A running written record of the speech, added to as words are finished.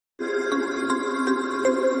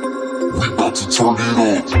about to turn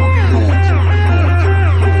it up.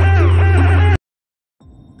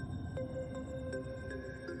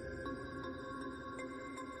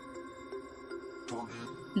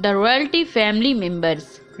 The royalty family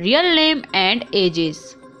members, real name and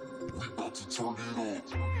ages.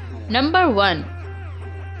 Number 1.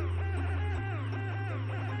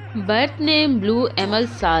 Birth name Blue Amal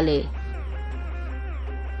Saleh.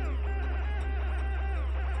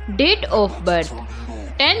 Date of birth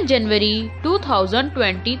 10 January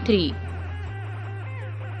 2023.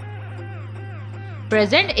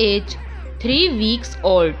 Present age 3 weeks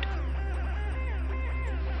old.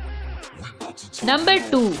 Number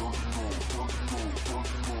 2.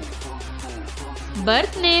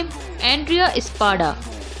 Birth name Andrea Espada.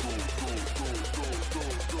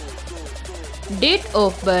 Date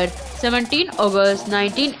of birth 17 August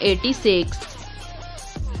 1986.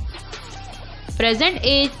 Present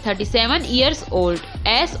age 37 years old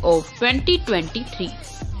as of 2023.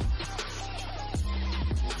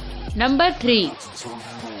 Number 3.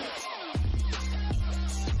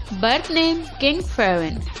 Birth name King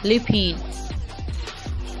Farron, Philippines.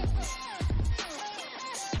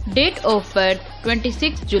 Date of birth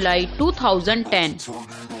 26 July 2010.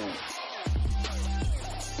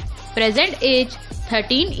 Present age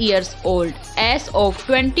 13 years old as of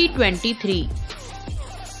 2023.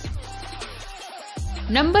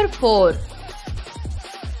 Number 4.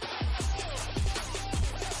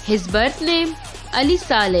 His birth name Ali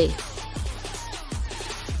Saleh.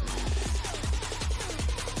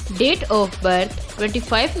 Date of birth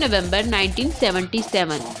 25 November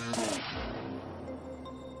 1977.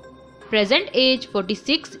 Present age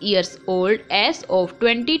 46 years old as of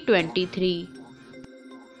 2023.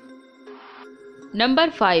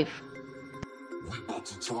 Number 5.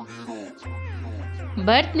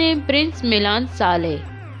 Birth name Prince Milan Saleh.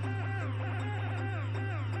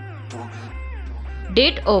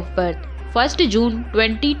 Date of birth 1st June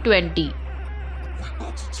 2020.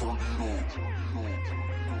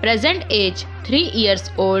 Present age 3 years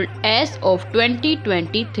old as of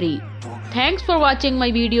 2023. Thanks for watching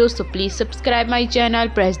my video. So please subscribe my channel,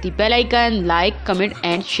 press the bell icon, like, comment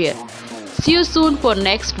and share. See you soon for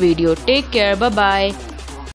next video. Take care. Bye bye.